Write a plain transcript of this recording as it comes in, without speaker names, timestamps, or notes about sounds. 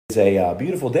It's a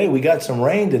beautiful day. We got some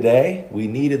rain today. We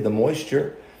needed the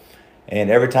moisture. And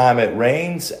every time it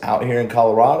rains out here in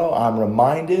Colorado, I'm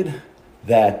reminded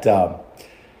that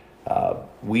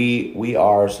we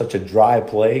are such a dry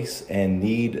place and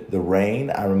need the rain.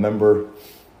 I remember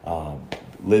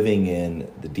living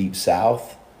in the deep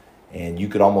south, and you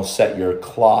could almost set your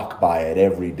clock by it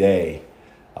every day.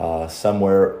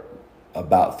 Somewhere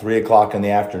about 3 o'clock in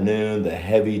the afternoon, the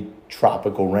heavy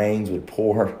tropical rains would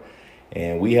pour,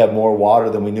 and we have more water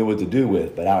than we knew what to do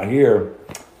with. But out here,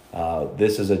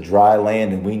 this is a dry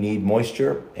land and we need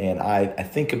moisture. And I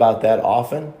think about that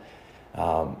often.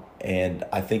 And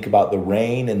I think about the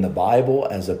rain in the Bible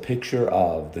as a picture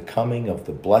of the coming of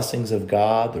the blessings of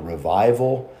God, the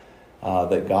revival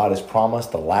that God has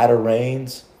promised, the latter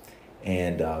rains.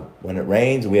 And when it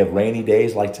rains, we have rainy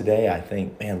days like today. I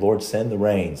think, man, Lord, send the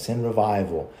rain, send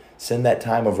revival, send that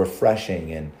time of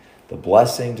refreshing and the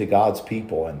blessing to God's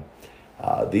people. And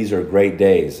these are great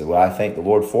days. Well, I thank the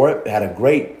Lord for it. Had a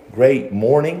great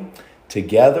morning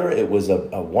together. It was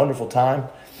a wonderful time.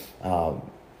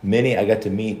 I got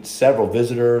to meet several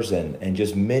visitors and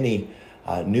just many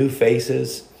new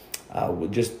faces.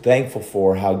 Just thankful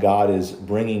for how God is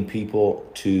bringing people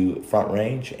to Front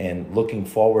Range and looking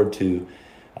forward to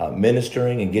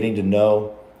ministering and getting to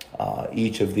know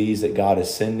each of these that God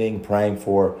is sending, praying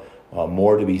for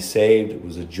more to be saved. It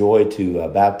was a joy to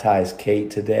baptize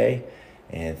Kate today,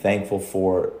 and thankful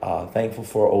for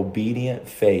obedient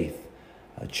faith,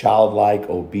 a childlike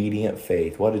obedient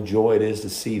faith. What a joy it is to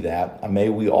see that. May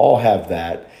we all have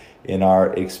that in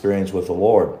our experience with the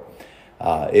Lord.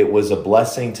 It was a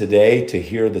blessing today to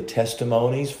hear the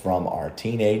testimonies from our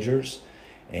teenagers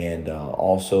and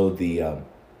also the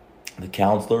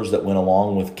counselors that went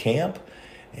along with camp,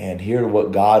 and hear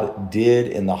what God did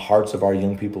in the hearts of our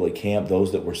young people at camp,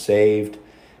 those that were saved,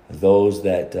 those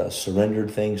that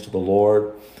surrendered things to the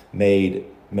Lord, made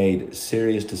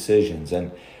serious decisions.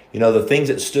 And the things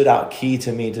that stood out key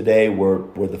to me today were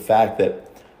the fact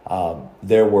that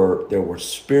there were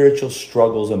spiritual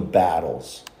struggles and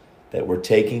battles that were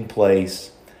taking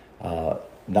place,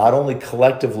 not only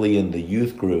collectively in the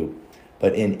youth group,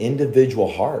 but in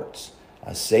individual hearts.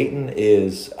 Satan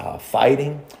is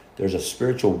fighting. There's a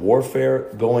spiritual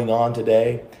warfare going on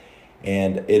today.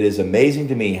 And it is amazing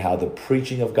to me how the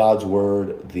preaching of God's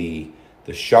word, the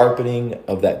sharpening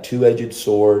of that two-edged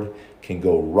sword can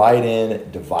go right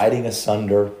in, dividing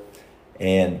asunder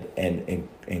and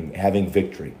having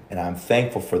victory. And I'm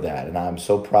thankful for that. And I'm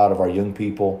so proud of our young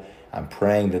people. I'm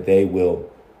praying that they will,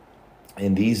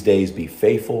 in these days, be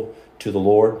faithful to the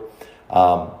Lord.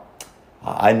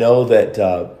 I know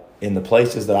that in the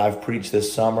places that I've preached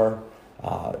this summer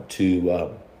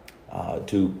to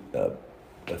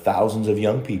thousands of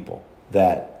young people,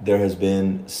 that there has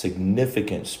been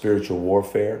significant spiritual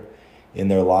warfare in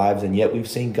their lives, and yet we've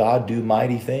seen God do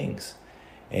mighty things.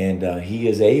 And He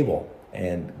is able,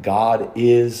 and God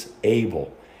is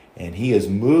able. And He is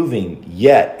moving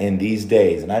yet in these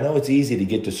days. And I know it's easy to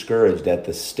get discouraged at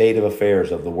the state of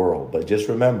affairs of the world, but just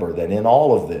remember that in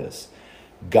all of this,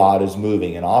 God is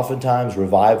moving. And oftentimes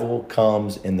revival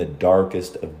comes in the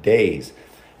darkest of days.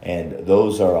 And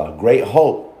those are a great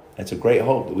hope. That's a great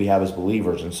hope that we have as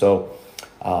believers. And so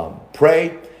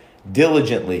pray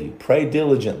diligently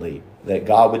that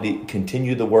God would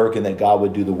continue the work and that God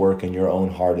would do the work in your own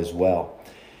heart as well.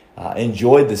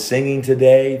 Enjoyed the singing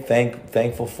today.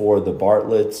 Thankful for the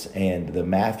Bartletts and the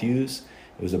Matthews.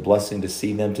 It was a blessing to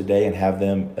see them today and have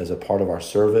them as a part of our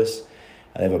service.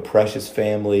 They have a precious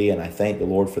family, and I thank the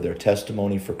Lord for their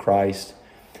testimony for Christ.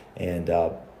 And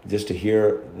just to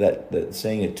hear that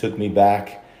sing, it took me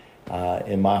back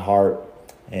in my heart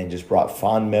and just brought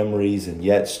fond memories, and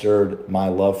yet stirred my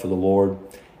love for the Lord,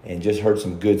 and just heard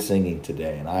some good singing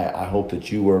today. And I hope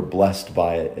that you were blessed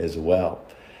by it as well.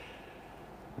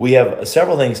 We have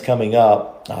several things coming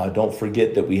up. Don't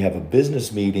forget that we have a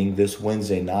business meeting this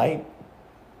Wednesday night,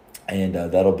 and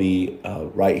that'll be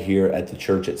right here at the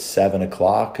church at 7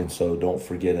 o'clock. And so don't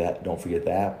forget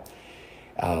that.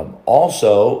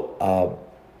 Also,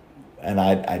 and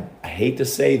I hate to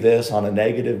say this on a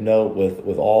negative note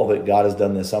with all that God has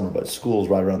done this summer, but school's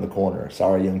right around the corner.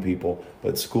 Sorry, young people,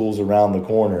 but school's around the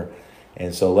corner.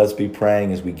 And so let's be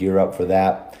praying as we gear up for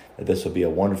that this will be a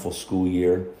wonderful school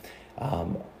year.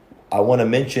 I want to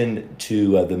mention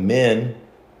to the men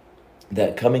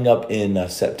that coming up in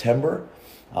September,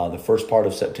 the first part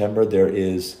of September, there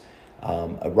is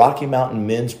a Rocky Mountain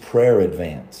Men's Prayer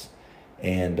Advance.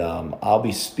 And I'll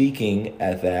be speaking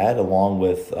at that along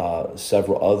with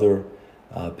several other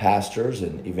pastors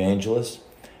and evangelists.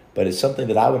 but it's something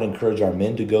that I would encourage our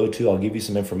men to go to. I'll give you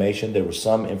some information. There was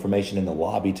some information in the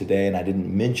lobby today, and I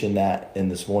didn't mention that in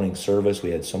this morning's service.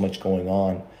 We had so much going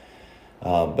on.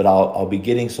 But I'll be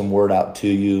getting some word out to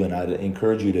you, and I'd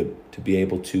encourage you to be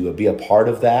able to be a part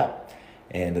of that.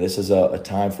 And this is a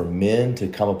time for men to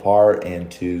come apart and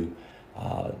to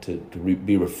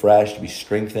be refreshed, to be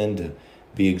strengthened, to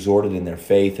be exhorted in their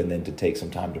faith, and then to take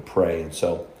some time to pray. And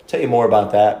so I'll tell you more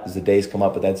about that as the days come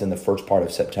up, but that's in the first part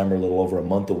of September, a little over a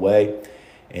month away.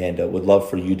 And would love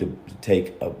for you to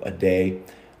take a day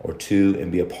or two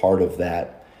and be a part of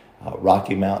that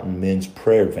Rocky Mountain Men's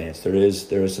Prayer Advance. There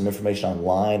is some information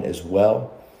online as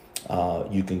well.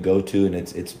 You can go to, and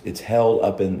it's held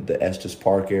up in the Estes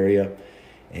Park area.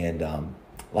 And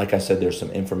like I said, there's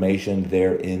some information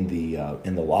there in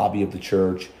the lobby of the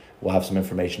church. We'll have some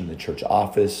information in the church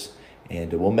office,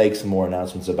 and we'll make some more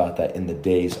announcements about that in the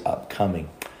days upcoming.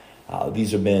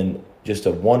 These have been just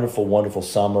a wonderful, wonderful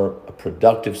summer, a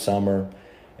productive summer.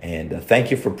 And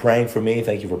thank you for praying for me.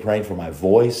 Thank you for praying for my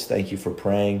voice. Thank you for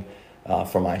praying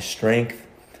for my strength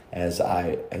as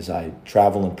I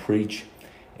travel and preach.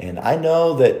 And I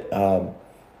know that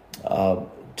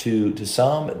to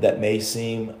some that may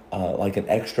seem like an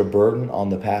extra burden on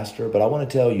the pastor, but I want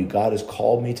to tell you, God has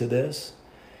called me to this.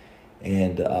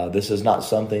 And this is not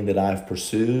something that I've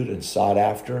pursued and sought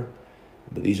after,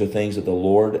 but these are things that the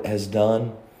Lord has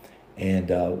done. And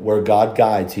where God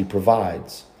guides, He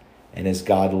provides. And as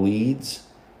God leads,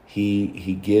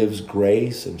 He gives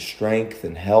grace and strength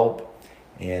and help.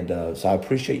 And so I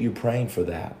appreciate you praying for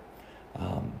that.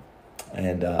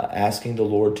 And asking the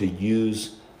Lord to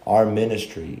use our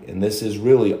ministry. And this is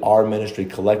really our ministry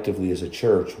collectively as a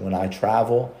church. When I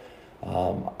travel,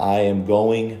 I am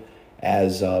going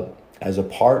as a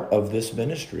part of this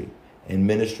ministry and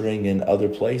ministering in other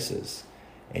places.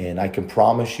 And I can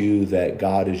promise you that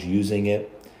God is using it.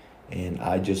 And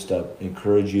I just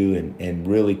encourage you and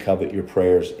really covet your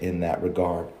prayers in that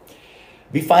regard.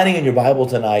 Be finding in your Bible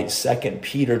tonight 2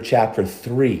 Peter chapter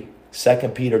 3. 2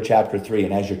 Peter chapter 3.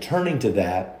 And as you're turning to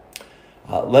that,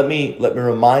 let me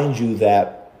remind you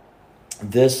that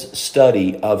this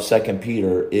study of 2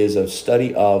 Peter is a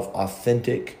study of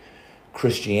authentic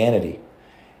Christianity.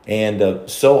 And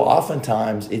so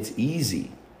oftentimes it's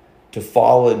easy to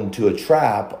fall into a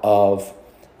trap of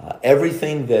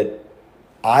everything that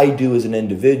I do as an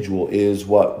individual is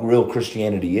what real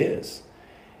Christianity is.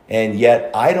 And yet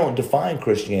I don't define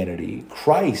Christianity.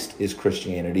 Christ is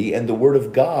Christianity, and the Word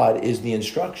of God is the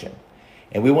instruction.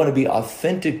 And we want to be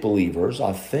authentic believers,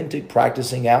 authentic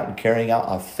practicing out and carrying out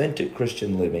authentic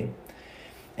Christian living.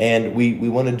 And we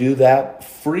want to do that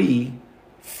free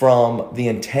from the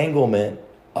entanglement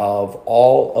of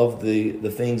all of the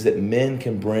things that men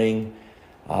can bring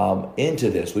into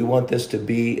this. We want this to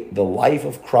be the life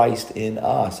of Christ in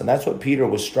us. And that's what Peter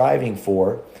was striving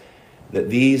for, that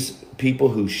these people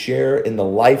who share in the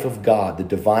life of God, the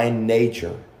divine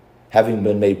nature, having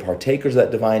been made partakers of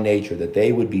that divine nature, that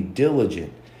they would be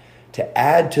diligent to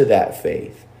add to that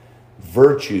faith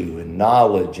virtue and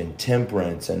knowledge and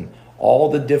temperance and all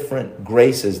the different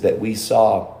graces that we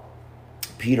saw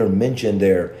Peter mentioned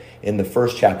there in the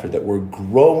first chapter, that we're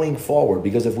growing forward.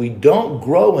 Because if we don't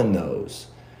grow in those,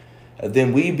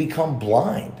 then we become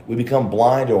blind. We become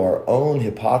blind to our own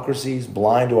hypocrisies,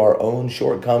 blind to our own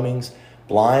shortcomings,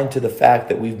 blind to the fact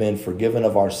that we've been forgiven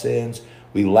of our sins.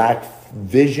 We lack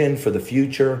vision for the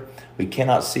future. We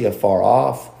cannot see afar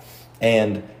off.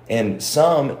 And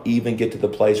some even get to the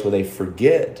place where they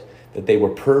forget that they were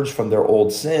purged from their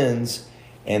old sins,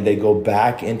 and they go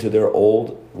back into their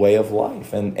old way of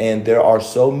life. And there are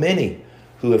so many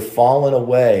who have fallen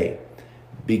away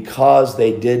because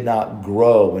they did not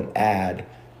grow and add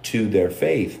to their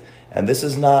faith. And this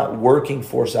is not working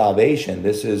for salvation.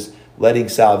 This is letting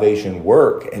salvation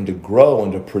work and to grow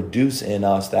and to produce in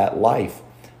us that life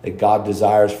that God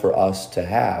desires for us to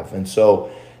have. And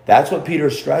so that's what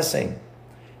Peter's stressing.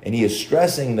 And he is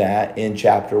stressing that in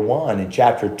chapter 1. In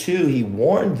chapter 2, he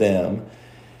warned them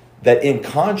that in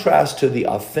contrast to the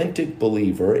authentic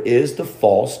believer is the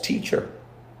false teacher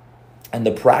and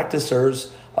the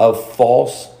practicers of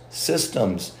false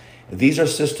systems. These are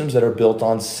systems that are built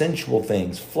on sensual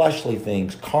things, fleshly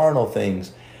things, carnal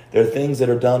things. They're things that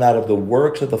are done out of the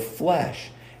works of the flesh.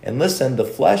 And listen, the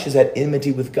flesh is at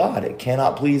enmity with God. It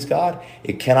cannot please God.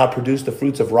 It cannot produce the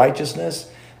fruits of righteousness.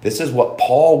 This is what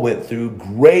Paul went through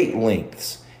great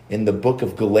lengths in the book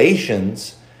of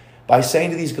Galatians by saying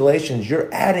to these Galatians,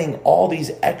 you're adding all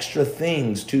these extra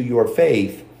things to your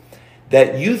faith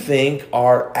that you think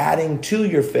are adding to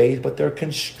your faith, but they're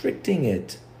constricting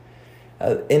it.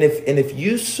 And if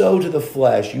you sow to the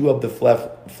flesh, you of the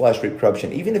flesh reap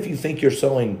corruption. Even if you think you're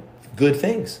sowing good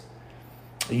things.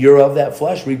 You're of that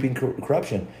flesh, reaping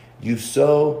corruption. You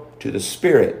sow to the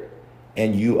Spirit,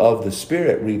 and you of the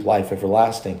Spirit reap life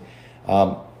everlasting.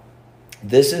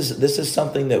 This is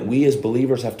something that we as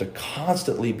believers have to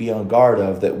constantly be on guard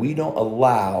of, that we don't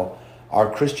allow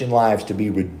our Christian lives to be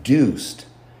reduced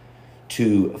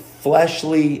to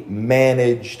fleshly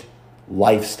managed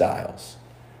lifestyles.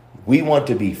 We want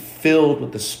to be filled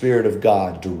with the Spirit of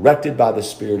God, directed by the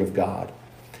Spirit of God.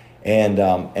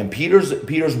 And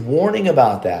Peter's warning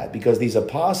about that, because these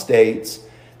apostates,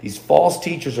 these false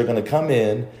teachers are going to come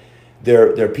in.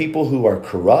 They're people who are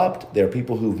corrupt. They're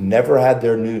people who've never had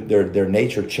their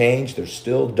nature changed. They're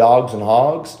still dogs and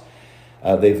hogs.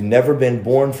 They've never been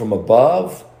born from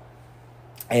above.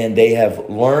 And they have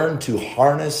learned to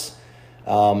harness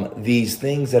these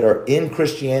things that are in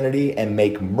Christianity and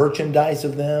make merchandise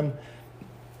of them,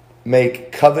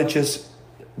 make covetous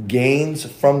gains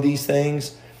from these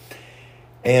things.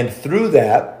 And through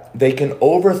that, they can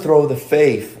overthrow the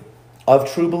faith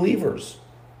of true believers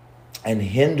and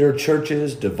hinder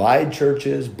churches, divide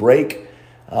churches, break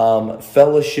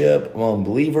fellowship among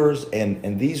believers.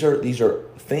 And these are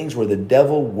things where the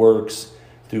devil works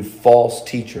through false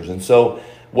teachers. And so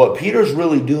what Peter's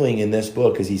really doing in this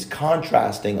book is he's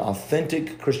contrasting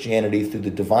authentic Christianity through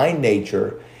the divine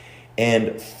nature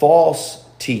and false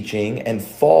teaching and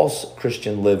false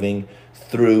Christian living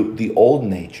through the old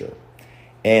nature.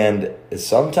 And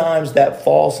sometimes that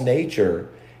false nature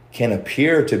can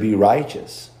appear to be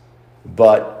righteous.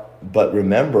 But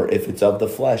remember, if it's of the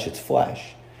flesh, it's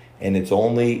flesh. And it's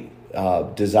only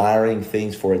desiring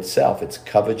things for itself. It's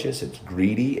covetous, it's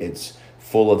greedy, it's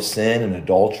full of sin and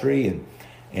adultery,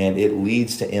 and it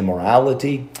leads to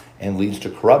immorality and leads to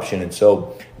corruption. And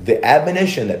so the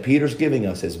admonition that Peter's giving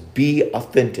us is be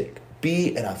authentic.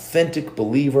 Be an authentic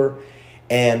believer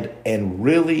and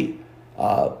really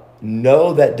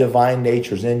know that divine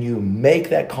nature's in you. Make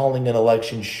that calling and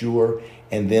election sure,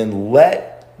 and then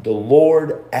let the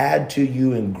Lord add to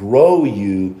you and grow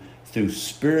you through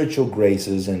spiritual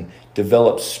graces and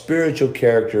develop spiritual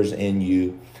characters in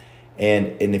you.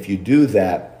 And if you do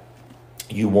that,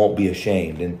 you won't be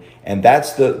ashamed. And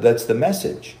that's the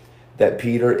message that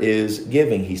Peter is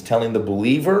giving. He's telling the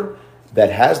believer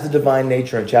that has the divine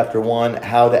nature in chapter 1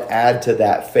 how to add to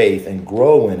that faith and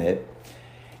grow in it.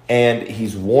 And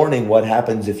he's warning what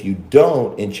happens if you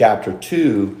don't in chapter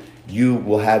 2. You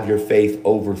will have your faith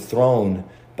overthrown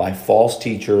by false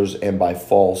teachers and by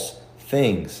false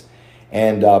things.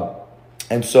 And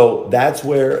so that's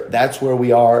where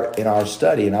we are in our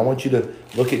study. And I want you to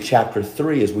look at chapter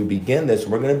 3 as we begin this.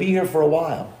 We're going to be here for a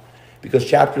while, because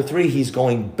chapter 3, he's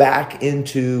going back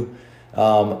into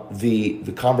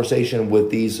the conversation with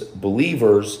these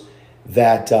believers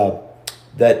that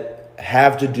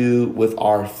have to do with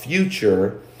our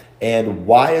future and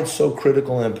why it's so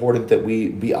critical and important that we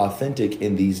be authentic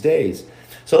in these days.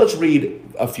 So let's read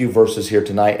a few verses here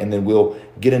tonight, and then we'll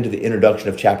get into the introduction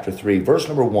of chapter 3. Verse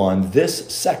number 1,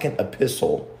 this second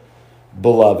epistle,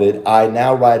 beloved, I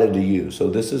now write unto you. So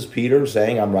this is Peter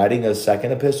saying, I'm writing a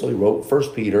second epistle. He wrote 1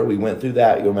 Peter. We went through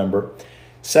that, you remember.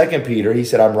 2 Peter, he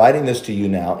said, I'm writing this to you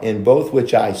now, in both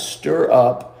which I stir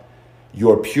up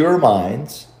your pure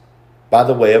minds by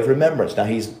the way of remembrance. Now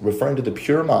he's referring to the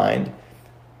pure mind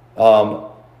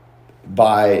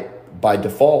by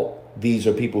default. These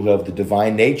are people who have the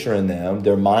divine nature in them.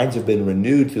 Their minds have been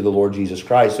renewed through the Lord Jesus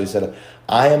Christ. So he said,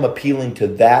 I am appealing to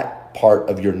that part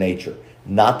of your nature,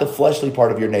 not the fleshly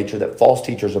part of your nature that false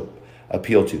teachers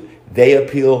appeal to. They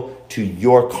appeal to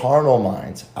your carnal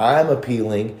minds. I'm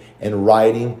appealing and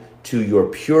writing to your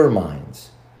pure minds,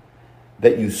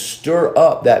 that you stir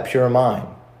up that pure mind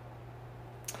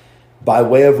by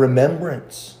way of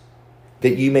remembrance,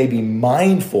 that you may be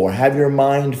mindful, have your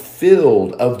mind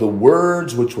filled of the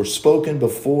words which were spoken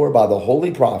before by the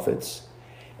holy prophets,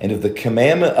 and of the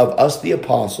commandment of us the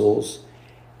apostles,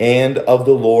 and of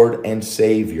the Lord and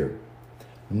Savior.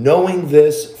 Knowing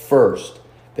this first,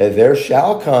 that there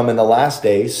shall come in the last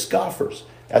days scoffers.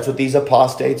 That's what these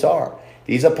apostates are.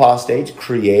 These apostates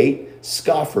create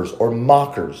scoffers or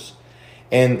mockers.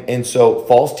 And so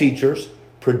false teachers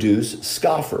produce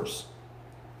scoffers.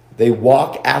 They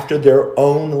walk after their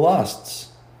own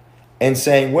lusts and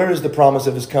saying, where is the promise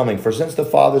of his coming? For since the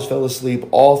fathers fell asleep,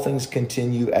 all things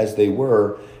continue as they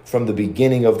were from the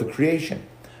beginning of the creation.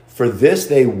 For this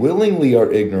they willingly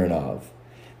are ignorant of,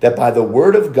 that by the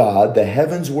word of God the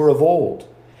heavens were of old,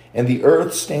 and the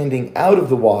earth standing out of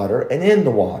the water and in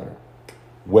the water,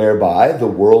 whereby the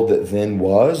world that then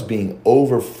was, being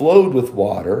overflowed with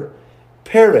water,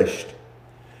 perished.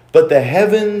 But the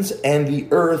heavens and the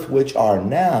earth which are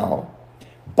now,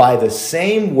 by the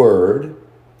same word,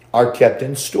 are kept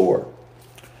in store,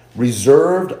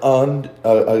 reserved unto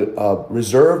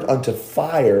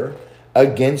fire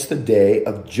against the day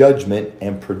of judgment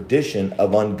and perdition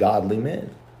of ungodly men.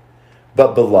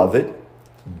 But beloved,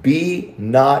 be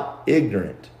not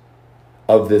ignorant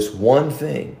of this one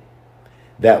thing,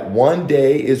 that one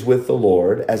day is with the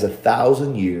Lord as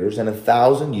 1,000 years, and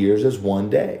 1,000 years as one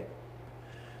day.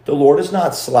 The Lord is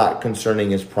not slack concerning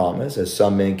his promise, as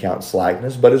some men count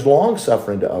slackness, but is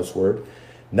longsuffering to usward,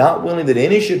 not willing that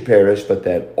any should perish, but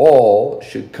that all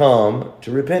should come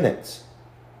to repentance.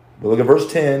 But look at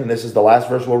verse 10, and this is the last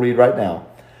verse we'll read right now.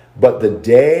 But the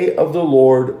day of the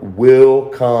Lord will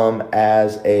come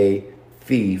as a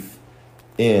thief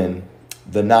in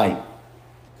the night.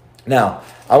 Now,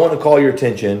 I want to call your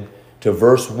attention to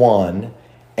verse 1,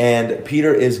 and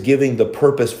Peter is giving the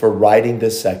purpose for writing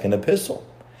this second epistle.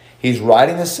 He's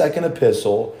writing the second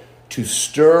epistle to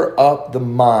stir up the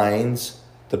minds,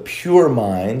 the pure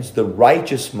minds, the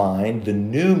righteous mind, the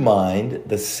new mind,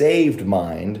 the saved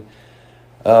mind,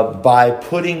 by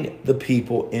putting the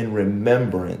people in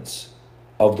remembrance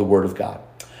of the Word of God.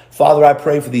 Father, I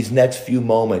pray for these next few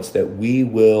moments that we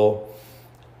will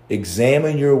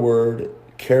examine your Word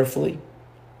carefully,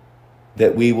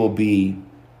 that we will be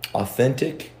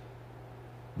authentic,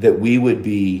 that we would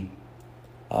be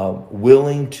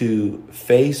willing to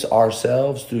face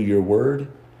ourselves through your Word.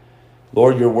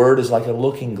 Lord, your Word is like a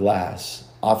looking glass.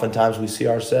 Oftentimes we see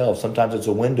ourselves. Sometimes it's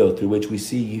a window through which we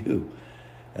see you.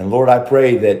 And Lord, I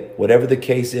pray that whatever the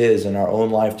case is in our own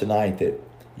life tonight, that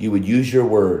you would use your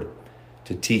Word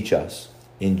to teach us.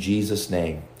 In Jesus'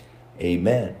 name,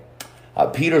 amen.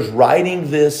 Peter's writing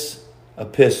this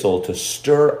epistle to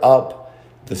stir up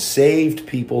the saved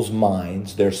people's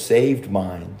minds, their saved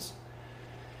minds,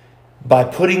 by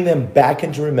putting them back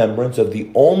into remembrance of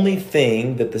the only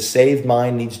thing that the saved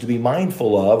mind needs to be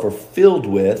mindful of or filled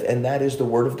with, and that is the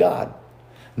Word of God.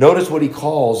 Notice what he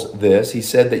calls this. He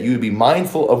said that you would be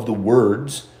mindful of the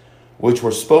words which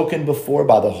were spoken before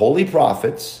by the holy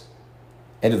prophets,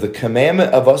 and of the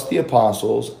commandment of us the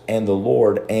apostles, and the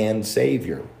Lord and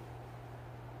Savior.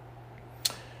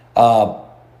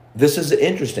 This is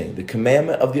interesting. The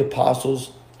commandment of the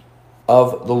apostles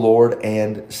of the Lord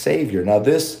and Savior. Now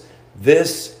this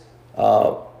is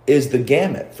the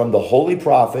gamut from the holy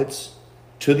prophets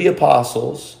to the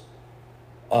apostles.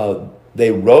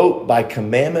 They wrote by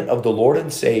commandment of the Lord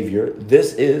and Savior.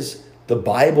 This is the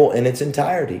Bible in its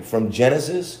entirety. From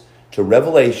Genesis to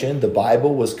Revelation, the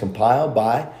Bible was compiled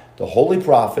by the holy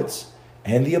prophets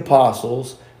and the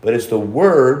apostles, but it's the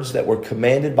words that were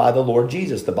commanded by the Lord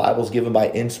Jesus. The Bible is given by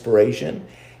inspiration.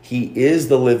 He is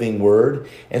the living Word.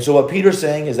 And so what Peter's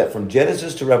saying is that from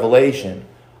Genesis to Revelation,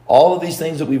 all of these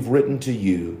things that we've written to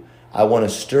you, I want to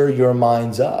stir your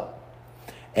minds up.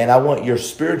 And I want your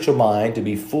spiritual mind to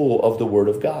be full of the Word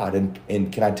of God.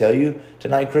 And can I tell you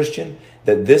tonight, Christian,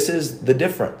 that this is the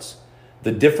difference.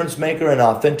 The difference maker in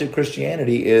authentic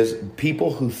Christianity is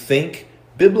people who think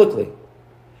biblically.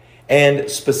 And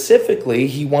specifically,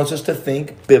 he wants us to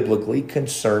think biblically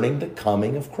concerning the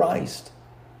coming of Christ.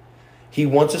 He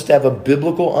wants us to have a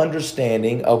biblical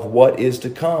understanding of what is to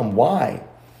come. Why?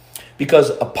 Because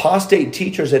apostate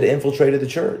teachers had infiltrated the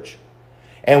church.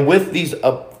 And with these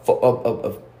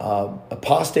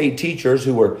apostate teachers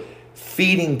who were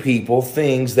feeding people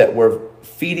things that were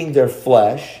feeding their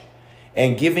flesh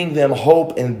and giving them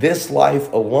hope in this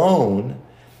life alone,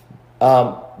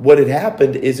 what had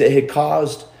happened is it had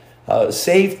caused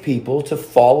saved people to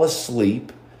fall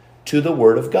asleep to the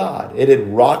Word of God. It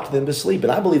had rocked them to sleep.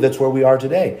 And I believe that's where we are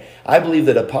today. I believe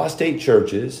that apostate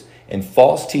churches and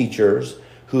false teachers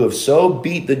who have so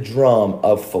beat the drum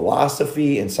of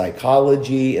philosophy and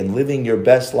psychology and living your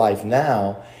best life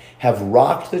now have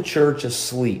rocked the church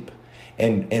asleep.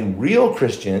 And real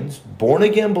Christians, born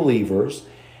again believers,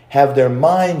 have their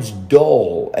minds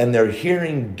dull and their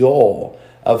hearing dull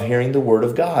of hearing the Word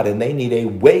of God. And they need a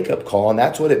wake-up call, and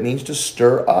that's what it means to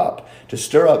stir up. To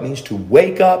stir up means to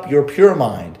wake up your pure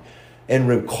mind and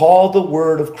recall the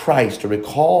Word of Christ, to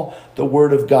recall the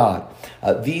Word of God.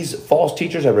 These false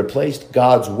teachers have replaced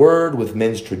God's Word with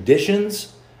men's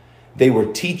traditions. They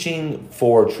were teaching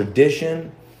for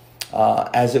tradition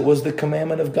as it was the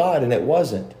commandment of God, and it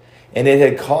wasn't. And it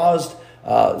had caused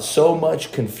so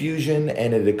much confusion,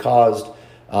 and it had caused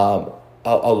a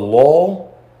lull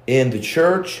in the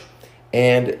church,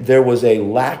 and there was a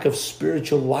lack of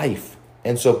spiritual life.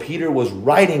 And so Peter was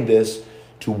writing this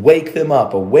to wake them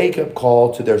up, a wake-up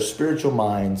call to their spiritual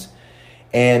minds,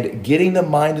 and getting the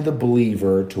mind of the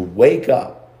believer to wake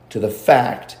up to the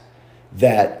fact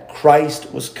that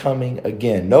Christ was coming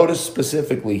again. Notice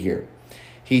specifically here,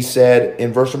 He said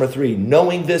in verse number 3,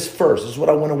 knowing this first, this is what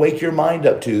I want to wake your mind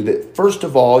up to, that first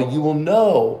of all, you will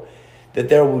know that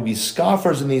there will be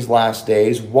scoffers in these last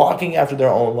days, walking after their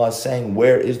own lust, saying,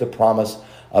 where is the promise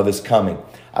of his coming?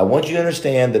 I want you to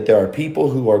understand that there are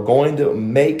people who are going to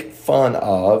make fun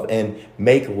of and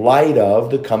make light of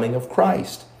the coming of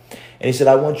Christ. And he said,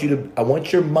 I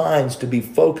want your minds to be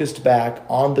focused back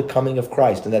on the coming of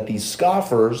Christ, and that these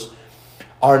scoffers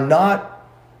are not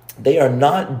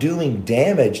doing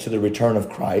damage to the return of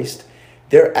Christ.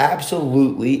 They're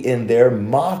absolutely, in their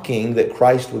mocking that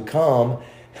Christ would come,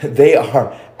 they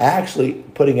are actually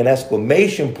putting an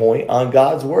exclamation point on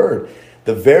God's word.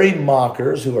 The very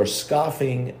mockers who are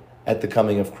scoffing at the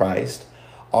coming of Christ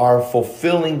are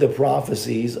fulfilling the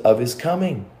prophecies of his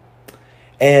coming.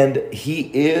 And he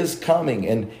is coming.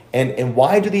 And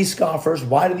why do these scoffers,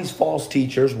 why do these false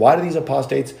teachers, why do these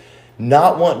apostates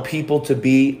not want people to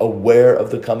be aware of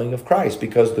the coming of Christ?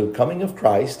 Because the coming of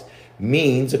Christ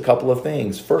means a couple of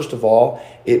things. First of all,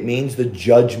 it means the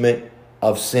judgment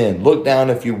of sin. Look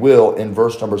down, if you will, in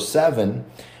verse number 7,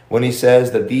 when he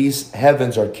says that these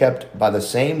heavens are kept by the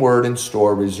same word in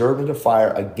store, reserved unto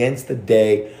fire against the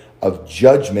day of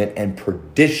judgment and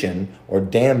perdition or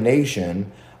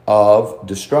damnation of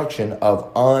destruction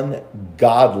of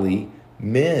ungodly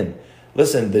men.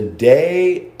 Listen, the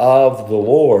day of the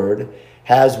Lord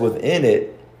has within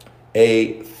it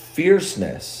a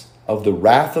fierceness of the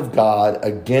wrath of God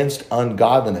against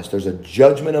ungodliness. There's a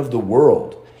judgment of the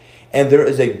world. And there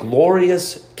is a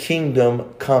glorious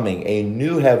kingdom coming, a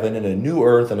new heaven and a new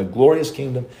earth and a glorious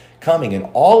kingdom coming. And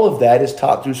all of that is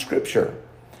taught through Scripture.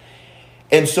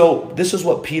 And so this is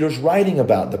what Peter's writing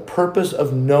about, the purpose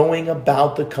of knowing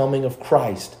about the coming of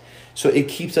Christ. So it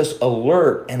keeps us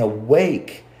alert and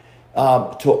awake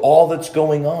to all that's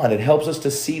going on. It helps us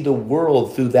to see the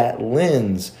world through that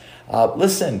lens.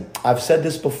 Listen, I've said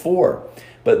this before,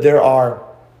 but there are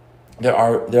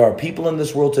people in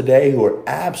this world today who are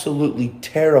absolutely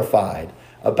terrified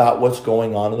about what's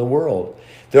going on in the world.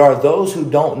 There are those who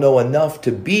don't know enough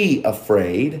to be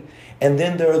afraid, and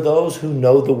then there are those who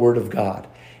know the Word of God.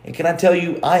 And can I tell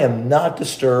you, I am not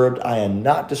disturbed, I am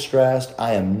not distressed,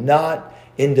 I am not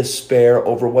in despair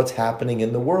over what's happening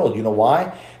in the world. You know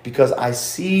why? Because I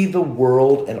see the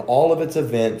world and all of its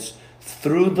events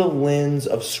through the lens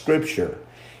of Scripture.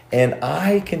 And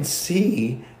I can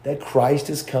see that Christ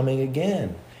is coming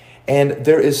again. And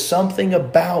there is something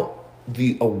about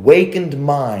the awakened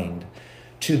mind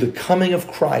to the coming of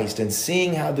Christ and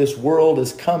seeing how this world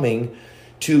is coming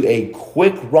to a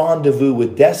quick rendezvous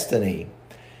with destiny.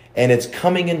 And it's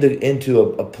coming into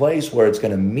a place where it's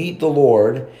going to meet the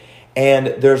Lord. And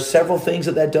there's several things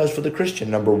that does for the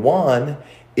Christian. Number one,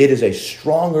 it is a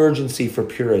strong urgency for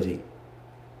purity.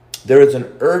 There is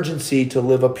an urgency to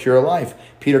live a pure life.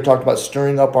 Peter talked about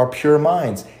stirring up our pure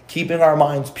minds, keeping our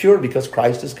minds pure because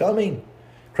Christ is coming.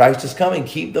 Christ is coming.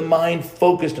 Keep the mind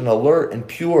focused and alert and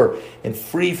pure and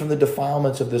free from the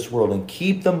defilements of this world. And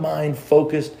keep the mind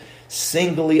focused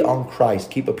singly on Christ.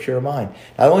 Keep a pure mind.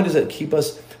 Not only does it keep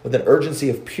us with an urgency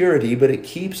of purity, but it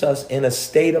keeps us in a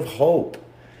state of hope.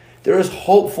 There is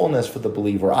hopefulness for the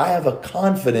believer. I have a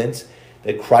confidence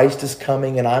that Christ is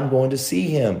coming and I'm going to see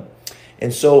him.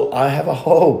 And so I have a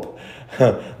hope.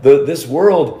 This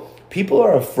world, people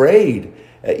are afraid.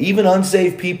 Even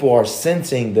unsaved people are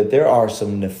sensing that there are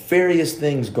some nefarious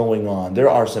things going on. There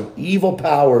are some evil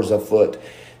powers afoot.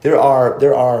 There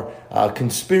are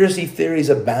conspiracy theories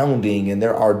abounding, and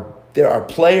there are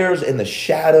players in the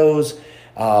shadows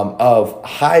of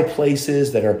high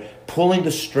places that are pulling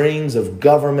the strings of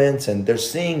governments, and they're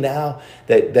seeing now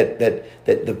that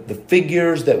the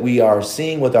figures that we are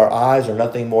seeing with our eyes are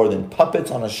nothing more than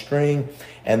puppets on a string,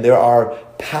 and there are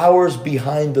powers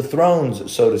behind the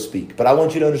thrones, so to speak. But I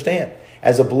want you to understand,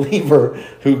 as a believer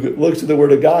who looks at the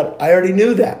Word of God, I already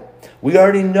knew that. We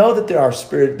already know that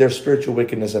there's spiritual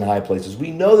wickedness in high places.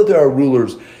 We know that there are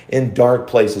rulers in dark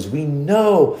places. We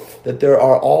know that there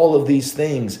are all of these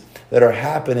things that are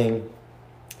happening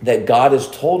that God has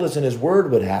told us in his word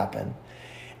would happen.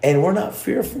 And we're not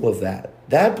fearful of that.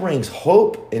 That brings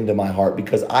hope into my heart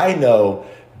because I know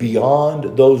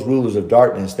beyond those rulers of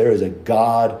darkness, there is a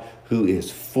God who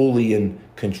is fully in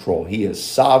control. He is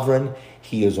sovereign,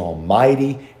 he is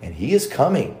almighty, and he is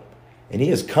coming. And he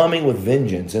is coming with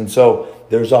vengeance. And so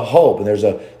there's a hope, and there's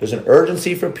an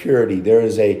urgency for purity. There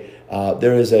is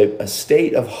a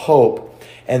state of hope.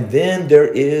 And then there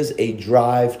is a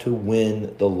drive to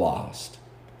win the lost.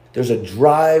 There's a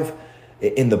drive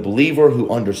in the believer who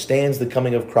understands the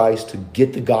coming of Christ to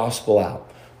get the gospel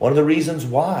out. One of the reasons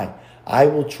why I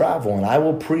will travel and I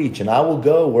will preach and I will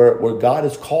go where God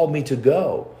has called me to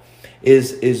go.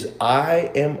 is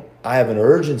I have an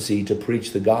urgency to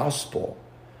preach the gospel.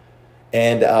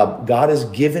 And God has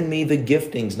given me the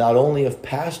giftings, not only of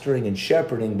pastoring and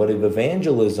shepherding, but of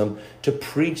evangelism, to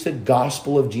preach the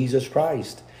gospel of Jesus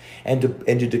Christ and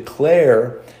to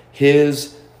declare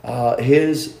his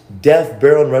death,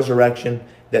 burial, and resurrection,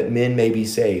 that men may be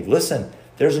saved. Listen,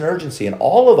 there's an urgency, and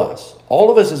all of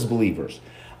us as believers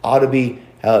ought to be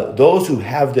those who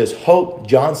have this hope.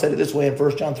 John said it this way in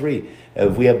 1 John 3.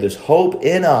 If we have this hope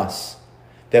in us,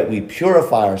 that we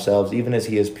purify ourselves even as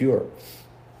he is pure.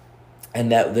 And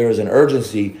that there is an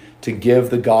urgency to give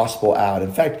the gospel out.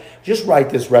 In fact, just write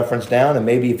this reference down, and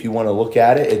maybe if you want to look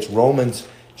at it, it's Romans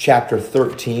chapter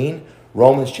 13.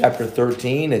 Romans chapter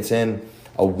 13, it's in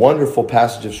a wonderful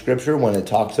passage of Scripture when it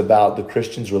talks about the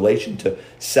Christian's relation to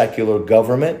secular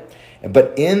government.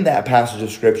 But in that passage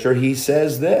of Scripture, he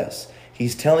says this.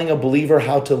 He's telling a believer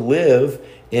how to live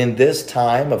in this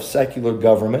time of secular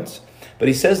governments. But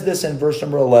he says this in verse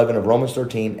number 11 of Romans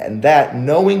 13, and that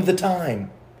knowing the time.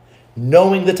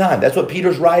 That's what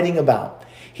Peter's writing about.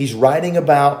 He's writing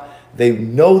about, they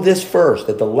know this first,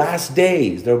 that the last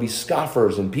days there will be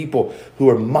scoffers and people who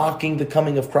are mocking the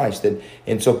coming of Christ.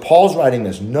 And so Paul's writing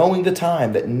this, knowing the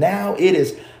time, that now it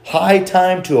is high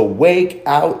time to awake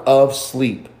out of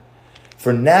sleep.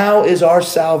 For now is our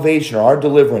salvation, or our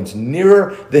deliverance,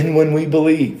 nearer than when we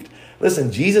believed.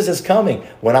 Listen, Jesus is coming.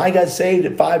 When I got saved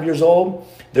at 5 years old,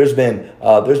 there's been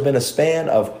a span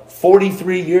of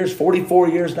 43 years, 44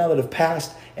 years now that have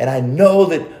passed, and I know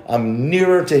that I'm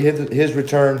nearer to his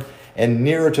return and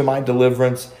nearer to my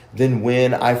deliverance than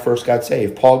when I first got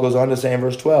saved. Paul goes on to say in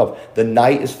verse 12, the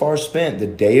night is far spent, the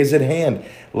day is at hand.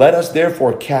 Let us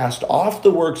therefore cast off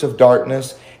the works of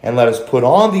darkness, and let us put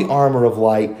on the armor of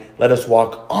light. Let us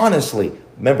walk honestly.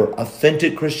 Remember,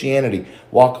 authentic Christianity.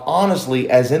 Walk honestly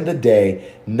as in the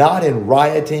day, not in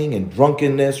rioting and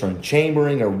drunkenness or in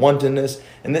chambering or wantonness.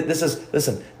 And this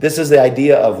is the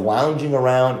idea of lounging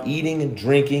around, eating and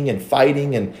drinking and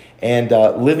fighting and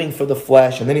living for the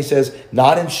flesh. And then he says,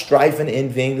 not in strife and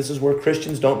envying. This is where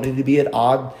Christians don't need to be at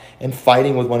odds and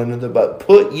fighting with one another, but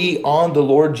put ye on the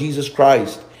Lord Jesus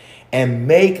Christ, and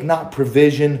make not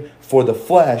provision for the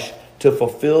flesh to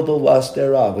fulfill the lust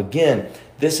thereof. Again,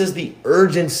 this is the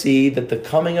urgency that the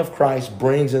coming of Christ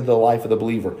brings into the life of the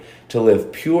believer. To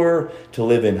live pure, to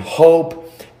live in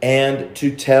hope, and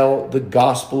to tell the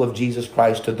gospel of Jesus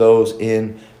Christ to those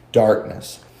in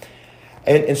darkness.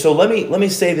 And so let me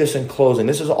say this in closing.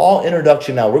 This is all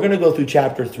introduction now. We're going to go through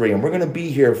chapter 3, and we're going to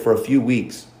be here for a few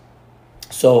weeks.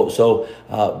 So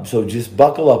just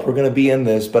buckle up. We're going to be in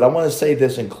this, but I want to say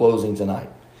this in closing tonight.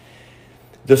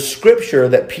 The scripture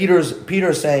that Peter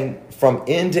is saying from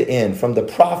end to end, from the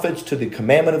prophets to the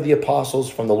commandment of the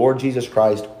apostles, from the Lord Jesus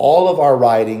Christ, all of our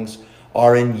writings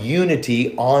are in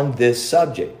unity on this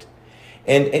subject.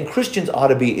 And Christians ought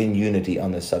to be in unity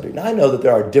on this subject. Now, I know that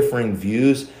there are differing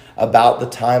views about the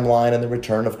timeline and the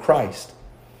return of Christ.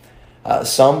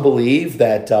 Some believe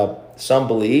that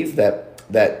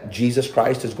Jesus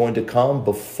Christ is going to come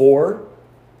before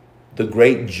the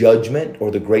great judgment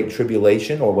or the great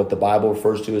tribulation, or what the Bible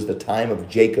refers to as the time of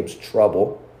Jacob's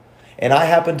trouble. And I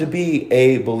happen to be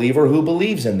a believer who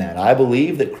believes in that. I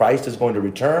believe that Christ is going to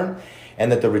return, and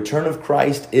that the return of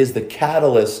Christ is the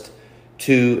catalyst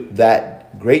to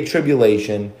that great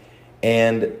tribulation.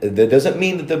 And that doesn't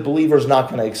mean that the believer is not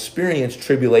going to experience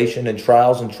tribulation and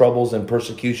trials and troubles and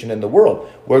persecution in the world.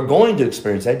 We're going to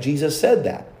experience that. Jesus said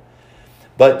that.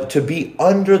 But to be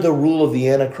under the rule of the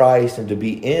Antichrist and to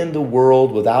be in the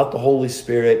world without the Holy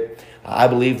Spirit, I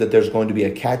believe that there's going to be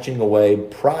a catching away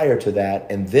prior to that,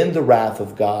 and then the wrath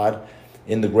of God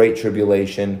in the great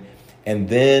tribulation, and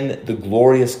then the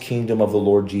glorious kingdom of the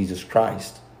Lord Jesus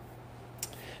Christ.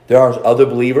 There are other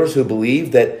believers who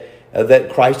believe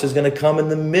that Christ is going to come in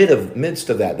the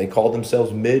midst of that. They call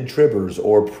themselves mid-tribbers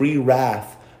or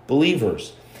pre-wrath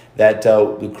believers. That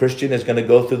the Christian is going to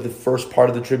go through the first part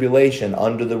of the tribulation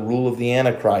under the rule of the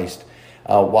Antichrist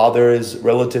while there is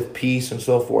relative peace and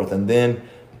so forth. And then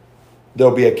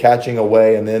there'll be a catching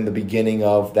away, and then the beginning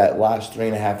of that last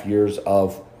 3.5 years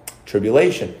of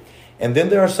tribulation. And then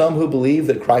there are some who believe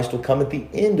that Christ will come at the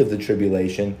end of the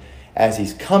tribulation as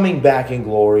he's coming back in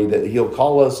glory, that he'll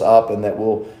call us up and that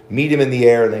we'll meet him in the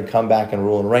air and then come back and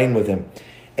rule and reign with him.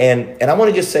 And I want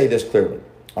to just say this clearly.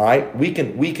 All right, we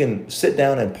can sit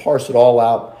down and parse it all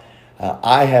out.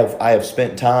 I have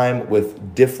spent time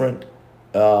with different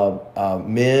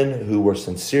men who were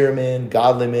sincere men,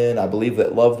 godly men, I believe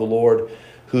that love the Lord,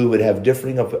 who would have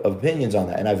differing opinions on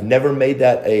that. And I've never made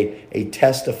that a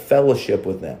test of fellowship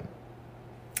with them.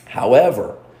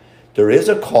 However, there is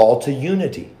a call to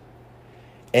unity.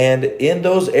 And in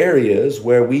those areas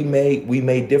where we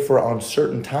may differ on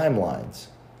certain timelines,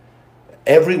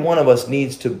 every one of us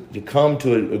needs to come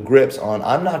to a grips on,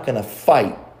 I'm not going to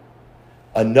fight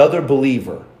another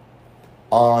believer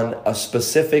on a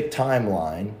specific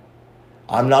timeline.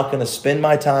 I'm not going to spend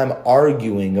my time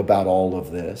arguing about all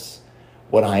of this.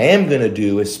 What I am going to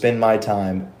do is spend my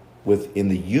time in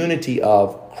the unity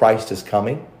of Christ is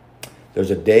coming.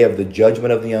 There's a day of the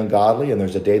judgment of the ungodly, and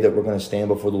there's a day that we're going to stand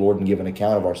before the Lord and give an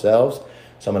account of ourselves.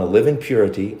 So I'm going to live in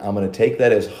purity. I'm going to take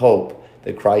that as hope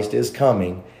that Christ is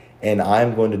coming, and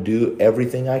I'm going to do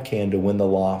everything I can to win the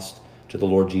lost to the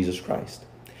Lord Jesus Christ.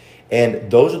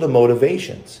 And those are the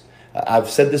motivations. I've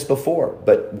said this before,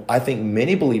 but I think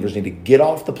many believers need to get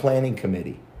off the planning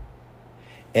committee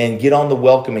and get on the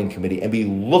welcoming committee and be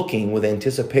looking with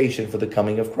anticipation for the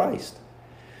coming of Christ.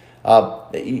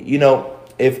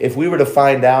 If we were to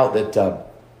find out that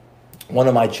one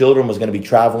of my children was going to be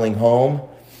traveling home,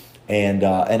 and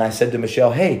I said to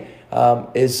Michelle, "Hey,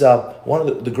 is one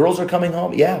of the girls are coming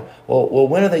home?" "Yeah." Well,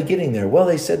 when are they getting there?" "Well,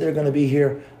 they said they're going to be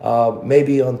here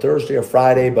maybe on Thursday or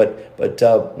Friday,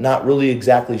 but not really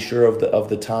exactly sure of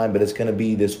the time. But it's going to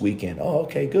be this weekend." "Oh,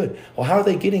 okay, good. Well, how are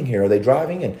they getting here? Are they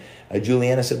driving?" And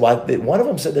Juliana said, "Well, one of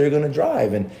them said they're going to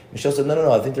drive," and Michelle said,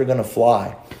 "No, I think they're going to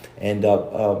fly." And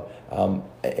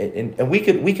we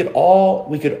could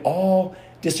all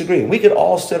disagree. We could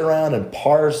all sit around and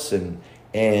parse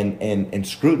and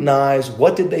scrutinize.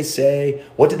 What did they say?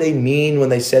 What did they mean when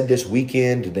they said this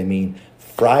weekend? Did they mean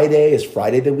Friday? Is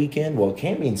Friday the weekend? Well, it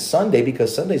can't mean Sunday,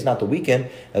 because Sunday's not the weekend.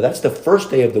 Now, that's the first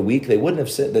day of the week. They wouldn't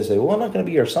have said, they say, "Well, I'm not going to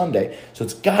be here Sunday, so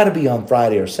it's got to be on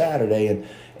Friday or Saturday."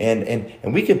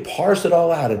 And we could parse it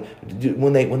all out. And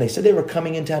when they said they were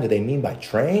coming in town, did they mean by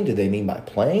train? Did they mean by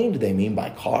plane? Did they mean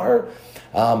by car?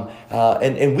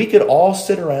 And we could all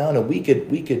sit around and we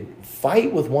could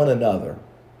fight with one another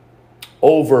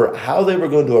over how they were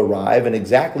going to arrive and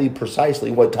exactly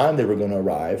precisely what time they were going to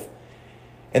arrive.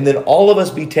 And then all of us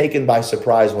be taken by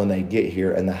surprise when they get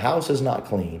here and the house is not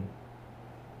clean,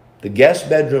 the guest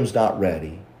bedroom's not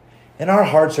ready, and our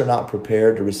hearts are not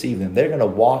prepared to receive them. They're going to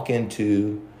walk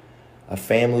into a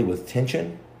family with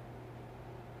tension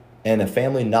and a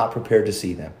family not prepared to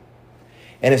see them.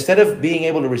 And instead of being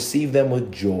able to receive them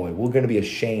with joy, we're going to be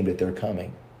ashamed that they're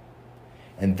coming.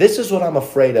 And this is what I'm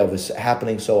afraid of is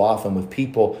happening so often with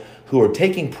people who are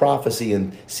taking prophecy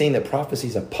and seeing that prophecy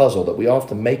is a puzzle, that we all have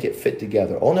to make it fit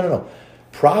together. Oh, no.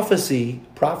 Prophecy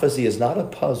is not a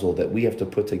puzzle that we have to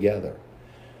put together.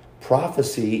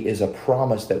 Prophecy is a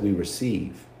promise that we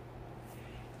receive.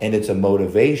 And it's a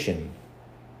motivation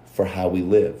for how we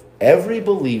live. Every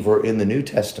believer in the New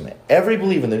Testament,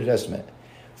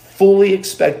 fully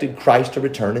expected Christ to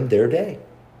return in their day.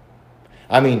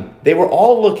 I mean, they were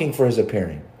all looking for his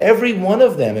appearing. Every one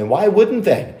of them. And why wouldn't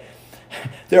they?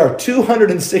 There are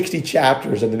 260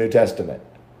 chapters in the New Testament.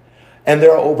 And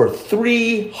there are over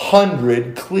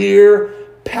 300 clear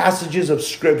passages of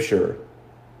Scripture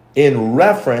in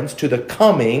reference to the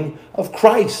coming of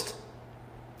Christ.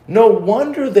 No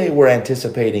wonder they were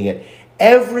anticipating it.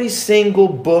 Every single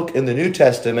book in the New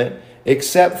Testament,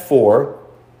 except for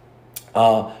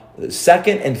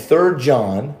 2nd and 3rd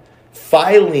John,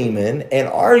 Philemon, and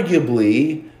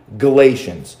arguably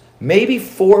Galatians. Maybe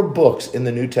 4 books in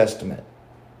the New Testament.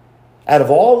 Out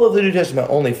of all of the New Testament,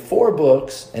 only 4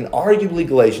 books, and arguably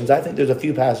Galatians. I think there's a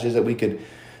few passages that we could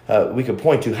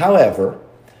point to. However,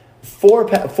 4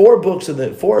 books of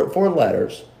the 4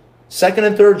 letters, 2nd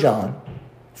and 3rd John,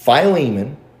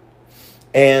 Philemon,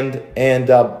 and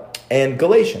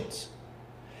Galatians,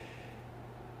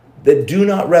 that do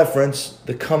not reference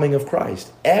the coming of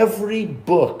Christ. Every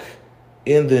book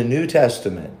in the New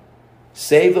Testament,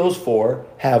 save those 4,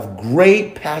 have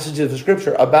great passages of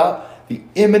Scripture about the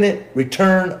imminent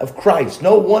return of Christ.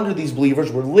 No wonder these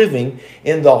believers were living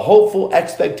in the hopeful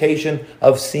expectation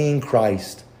of seeing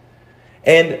Christ.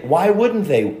 And why wouldn't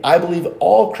they? I believe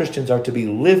all Christians are to be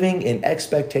living in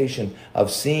expectation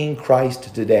of seeing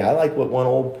Christ today. I like what one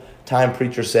old-time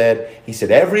preacher said. He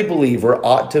said, every believer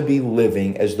ought to be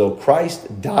living as though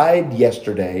Christ died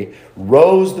yesterday,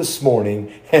 rose this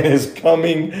morning, and is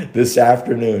coming this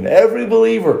afternoon. Every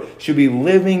believer should be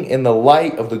living in the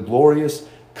light of the glorious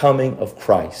coming of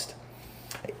Christ.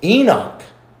 Enoch,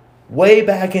 way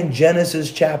back in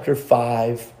Genesis chapter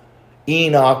 5,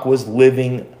 Enoch was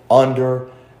living under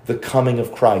the coming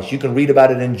of Christ. You can read about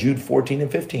it in Jude 14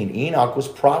 and 15. Enoch was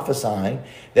prophesying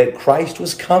that Christ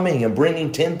was coming and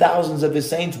bringing 10,000s of his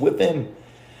saints with him.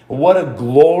 What a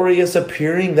glorious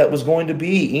appearing that was going to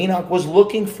be. Enoch was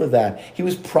looking for that. He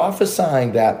was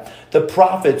prophesying that. The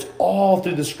prophets all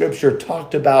through the scripture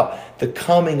talked about the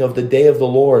coming of the day of the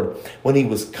Lord, when he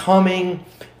was coming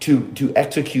to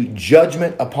execute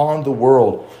judgment upon the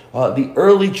world. The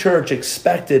early church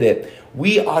expected it.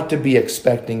 We ought to be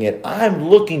expecting it. I'm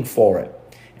looking for it.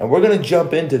 And we're going to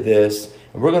jump into this,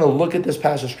 and we're going to look at this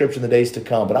passage of scripture in the days to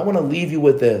come. But I want to leave you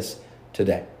with this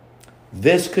today.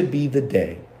 This could be the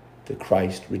day that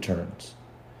Christ returns.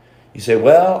 You say,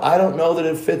 well, I don't know that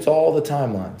it fits all the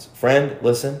timelines. Friend,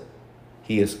 listen,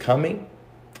 he is coming.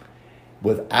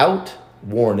 Without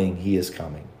warning, he is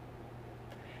coming.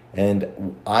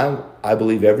 And I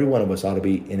believe every one of us ought to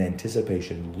be in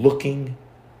anticipation, looking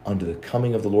unto the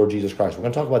coming of the Lord Jesus Christ. We're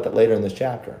going to talk about that later in this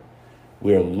chapter.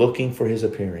 We are looking for his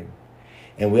appearing.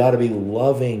 And we ought to be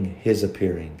loving his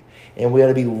appearing. And we ought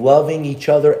to be loving each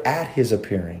other at his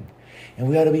appearing. And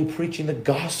we ought to be preaching the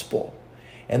gospel.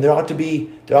 And there ought to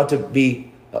be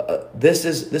this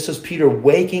is Peter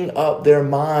waking up their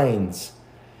minds,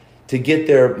 to get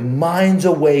their minds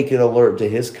awake and alert to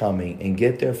his coming, and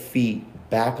get their feet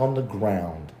back on the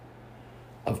ground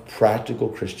of practical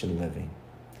Christian living.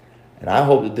 And I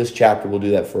hope that this chapter will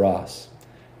do that for us.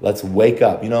 Let's wake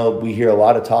up. You know, we hear a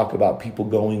lot of talk about people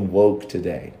going woke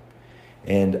today.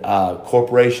 And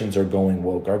corporations are going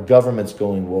woke. Our government's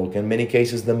going woke. In many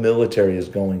cases, the military is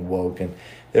going woke. And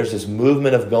there's this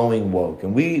movement of going woke.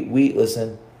 And we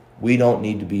listen, we don't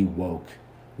need to be woke.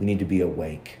 We need to be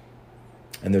awake.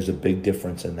 And there's a big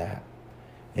difference in that.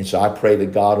 And so I pray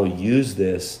that God will use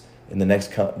this in the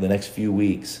next few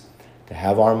weeks to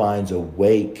have our minds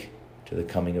awake to the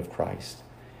coming of Christ,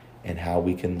 and how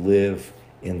we can live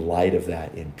in light of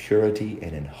that, in purity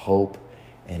and in hope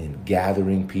and in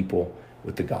gathering people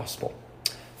with the gospel.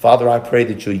 Father, I pray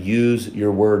that you'll use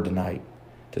your word tonight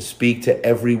to speak to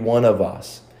every one of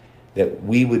us, that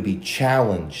we would be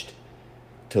challenged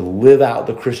to live out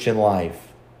the Christian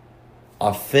life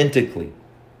authentically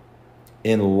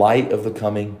in light of the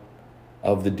coming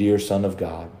of the dear Son of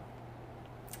God.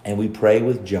 And we pray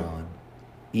with John,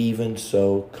 even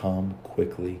so come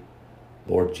quickly,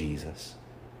 Lord Jesus.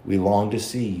 We long to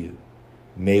see you.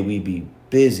 May we be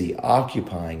busy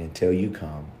occupying until you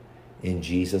come. In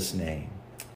Jesus' name.